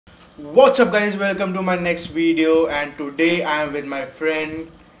What's up guys, welcome to my next video, and today I am with my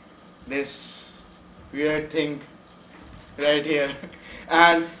friend, this weird thing right here.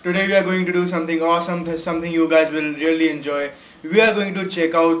 And today we are going to do something awesome, something you guys will really enjoy. We are going to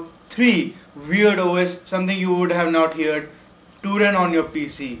check out 3 weird OS, something you would have not heard, to run on your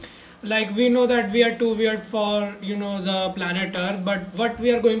PC. Like, we know that we are too weird for the planet Earth, but what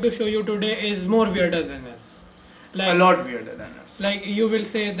we are going to show you today is more weirder than us. A lot weirder than us. Like, you will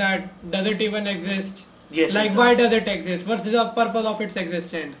say that, does it even exist? Yes. Like, why does it exist? What's the purpose of its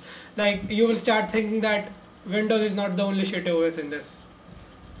existence? Like, you will start thinking that Windows is not the only shit OS in this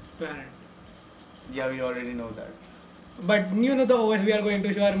planet. Yeah, we already know that. But the OS we are going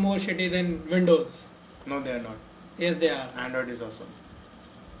to show are more shitty than Windows. No, they are not. Yes, they are. Android is awesome.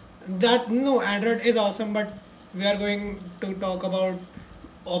 Android is awesome, but we are going to talk about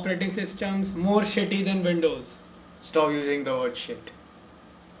operating systems more shitty than Windows. Stop using the word shit.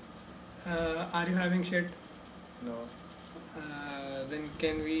 Are you having shit? No. Then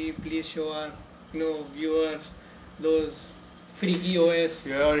can we please show our viewers those freaky OS?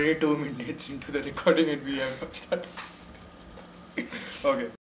 We are already 2 minutes into the recording and we have not started. Okay.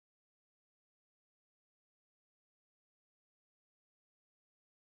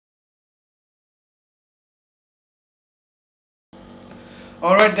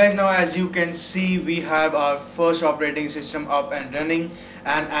 Alright guys, now as you can see, we have our first operating system up and running,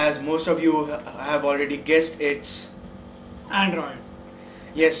 and as most of you have already guessed, it's Android.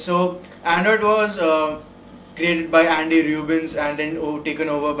 Yes, so Android was created by Andy Rubins and then taken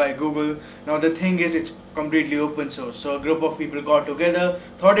over by Google. Now the thing is, it's completely open source, so a group of people got together,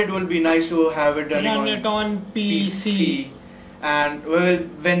 thought it would be nice to have it running on PC. And well,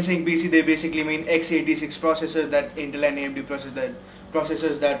 when saying PC, they basically mean x86 processors, that Intel and AMD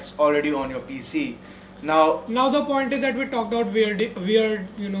processors that's already on your PC. Now the point is that we talked about weird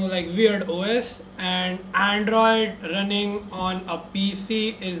OS, and Android running on a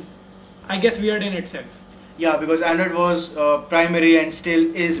PC is, I guess, weird in itself. Yeah, because Android was primary and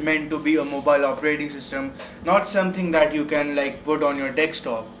still is meant to be a mobile operating system, not something that you can like put on your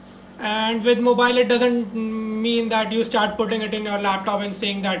desktop. And with mobile, it doesn't mean that you start putting it in your laptop and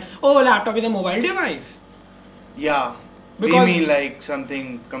saying that, oh, laptop is a mobile device. Yeah, because we mean like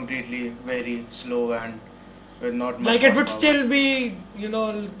something completely very slow and with not much. Like, it would still be,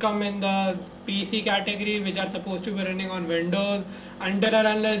 come in the PC category, which are supposed to be running on Windows, until and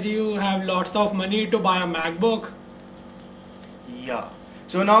unless you have lots of money to buy a MacBook. Yeah.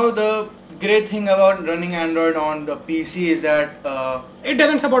 So now the great thing about running Android on the PC is that it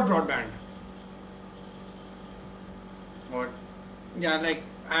doesn't support broadband. What? Yeah, like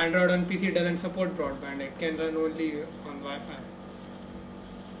Android on PC doesn't support broadband. It can run only on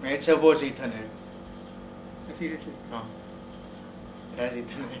Wi-Fi. It supports Ethernet. Seriously? No. It has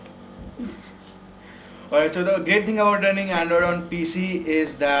Ethernet. Alright, so the great thing about running Android on PC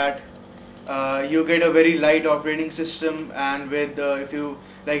is that you get a very light operating system, and with if you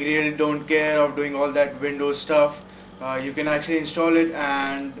like really don't care of doing all that Windows stuff, you can actually install it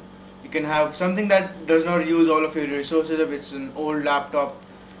and you can have something that does not use all of your resources if it's an old laptop.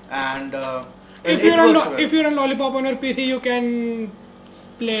 And if you're on Lollipop on your PC, you can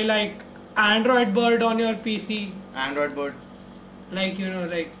play like Android Bird on your PC. Android Bird? Like,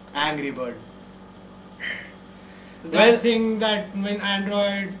 like Angry Bird. That thing that when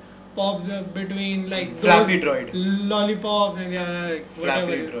Android pops up between like Flappy Droid. Lollipops and like whatever.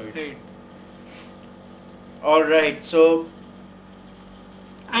 Flappy Droid. Right. Alright, so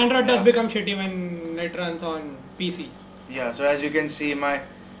Android does become shitty when it runs on PC. Yeah, so as you can see, my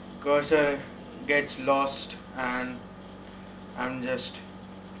cursor gets lost and I'm just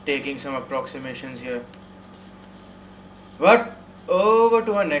taking some approximations here. But over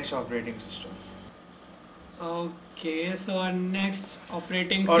to our next operating system. Okay, so our next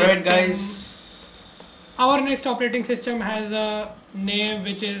operating system. Alright guys. Our next operating system has a name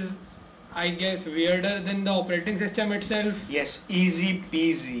which is, I guess, weirder than the operating system itself. Yes, easy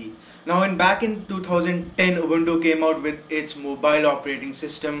peasy. Now back in 2010, Ubuntu came out with its mobile operating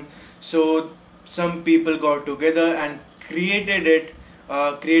system. So some people got together and created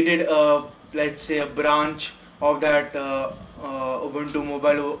a, let's say, a branch of that Ubuntu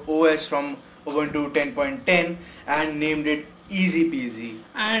mobile OS from Ubuntu 10.10 and named it Easy Peasy.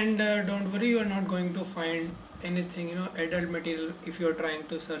 And don't worry, you are not going to find anything adult material if you are trying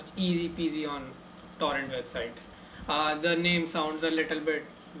to search Easy Peasy on torrent website. The name sounds a little bit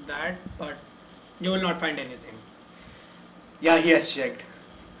that, but you will not find anything. Yeah, he has checked.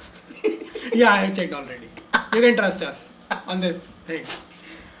 Yeah, I have checked already. You can trust us on this thing.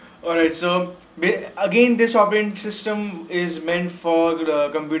 Alright, so again, this operating system is meant for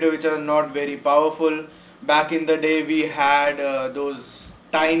computers which are not very powerful. Back in the day, we had those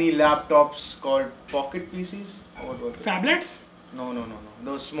tiny laptops called pocket PCs. Or what was it? Phablets? No, no, no, no.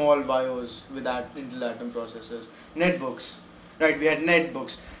 Those small BIOS with that Intel Atom processors. Netbooks. Right, we had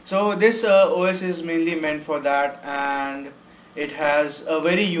netbooks. So this OS is mainly meant for that, and it has a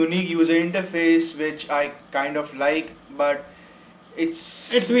very unique user interface which I kind of like, but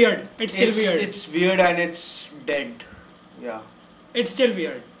It's weird. It's still weird. it's weird and it's dead. Yeah. It's still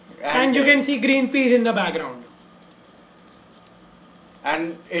weird. And you can see green peas in the background.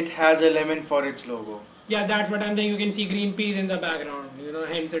 And it has a lemon for its logo. Yeah, that's what I'm saying. You can see green peas in the background. You know,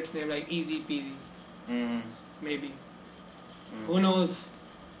 hence its name, like easy peasy. Mm-hmm. Maybe. Who knows?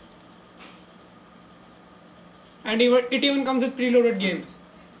 And it even comes with preloaded games.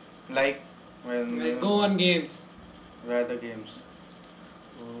 Like Go on games. Where are the games?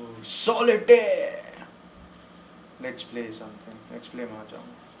 Oh, Solitaire. Let's play something. Let's play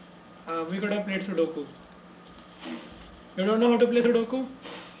Mahjong. We could have played Sudoku. You don't know how to play Sudoku?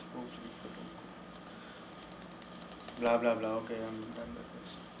 Blah blah blah. Okay, I'm done with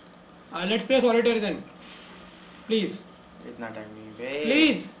this. Let's play Solitaire then. Please. इतना time नहीं बे.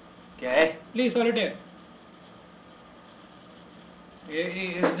 Please. क्या है? Please, Solitaire.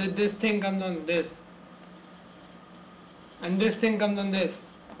 This thing comes on this. And this thing comes on this.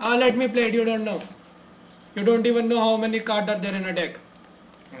 Let me play it. You don't know. You don't even know how many cards are there in a deck.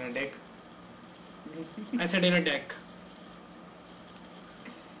 In a deck? I said in a deck.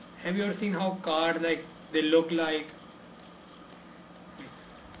 Have you ever seen how cards they look like?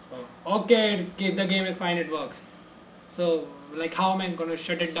 Okay, the game is fine, it works. So, how am I gonna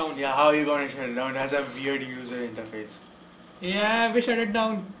shut it down? Yeah, how are you gonna shut it down? It has a weird user interface. Yeah, we shut it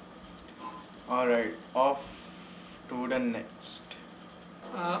down. Alright, off to the next.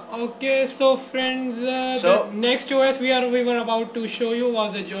 Okay, so friends, the next OS we were about to show you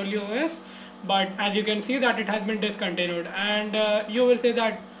was the Jolly OS, but as you can see that it has been discontinued, and you will say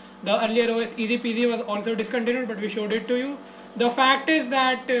that the earlier OS Easy Peasy was also discontinued, but we showed it to you. The fact is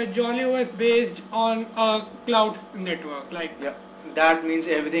that Jolly OS based on a cloud network, yeah, that means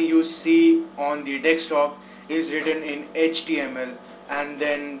everything you see on the desktop is written in HTML, and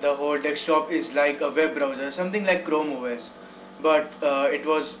then the whole desktop is like a web browser, something like Chrome OS. But it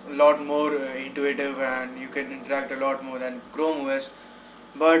was a lot more intuitive, and you can interact a lot more than Chrome OS.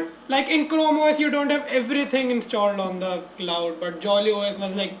 But in Chrome OS you don't have everything installed on the cloud, but Jolly OS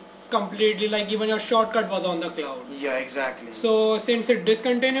was completely even your shortcut was on the cloud. Yeah, exactly. So since it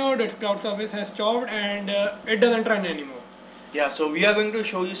discontinued, its cloud service has stopped and it doesn't run anymore. Yeah, so we are going to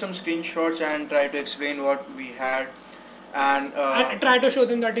show you some screenshots and try to explain what we had, and try to show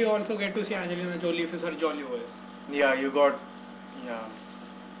them that you also get to see Angelina Jolie if you search Jolly OS. Yeah, you got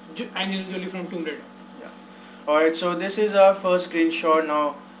Angelina Jolie from Tomb Raider. Yeah. Alright, so this is our first screenshot.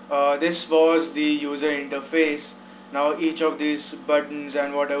 Now this was the user interface. Now each of these buttons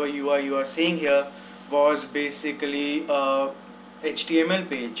and whatever UI you are seeing here was basically a HTML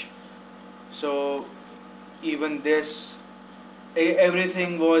page. So even this,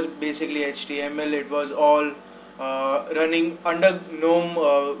 everything was basically HTML. It was all running under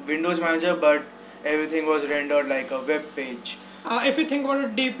GNOME Windows Manager, but everything was rendered like a web page. If you think about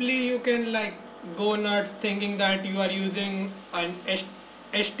it deeply, you can go nuts thinking that you are using an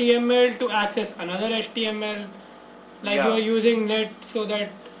HTML to access another HTML. You are using net so that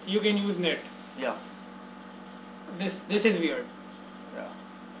you can use net. Yeah. This is weird. Yeah.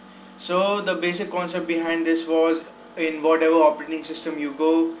 So the basic concept behind this was, in whatever operating system you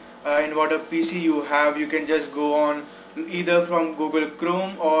go, in whatever PC you have, you can just go on either from Google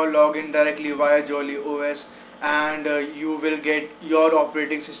Chrome or log in directly via Jolly OS, and you will get your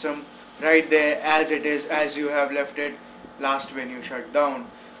operating system right there as it is, as you have left it last when you shut down.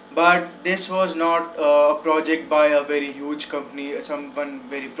 But this was not a project by a very huge company, someone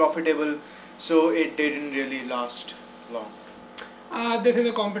very profitable, so it didn't really last long. This is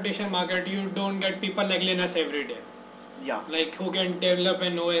a competition market. You don't get people like Linus every day. Yeah. Who can develop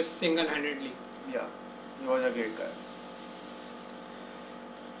an OS single-handedly. Yeah, he was a great guy.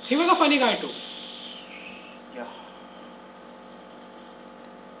 He was a funny guy too. Yeah.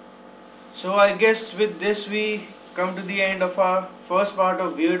 So I guess with this we come to the end of our first part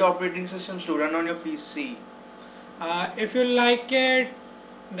of weird operating systems to run on your PC. If you like it,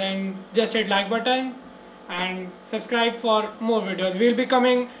 then just hit like button and subscribe for more videos. We'll be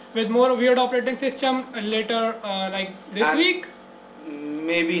coming with more weird operating system later, this week.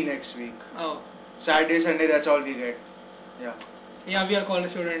 Maybe next week. Oh. Saturday, Sunday, that's all we get. Yeah. Yeah, we are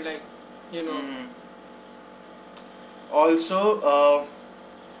college student, Also,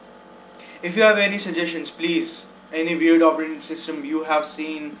 If you have any suggestions, please, any weird operating system you have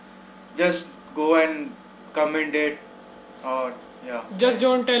seen, just go and comment it. Or yeah, Just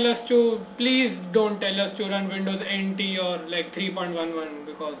don't tell us to, please don't tell us to run Windows NT or like 3.11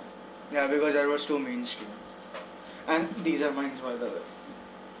 because yeah, because that was too mainstream. And these are mine, by the way.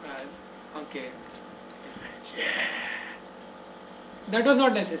 okay. That was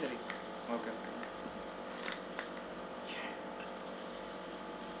not necessary. Okay.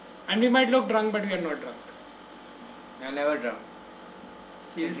 And we might look drunk, but we are not drunk. I never drunk.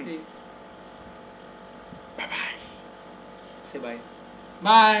 Seriously. Bye bye. Say bye.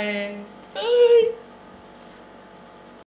 Bye. Bye.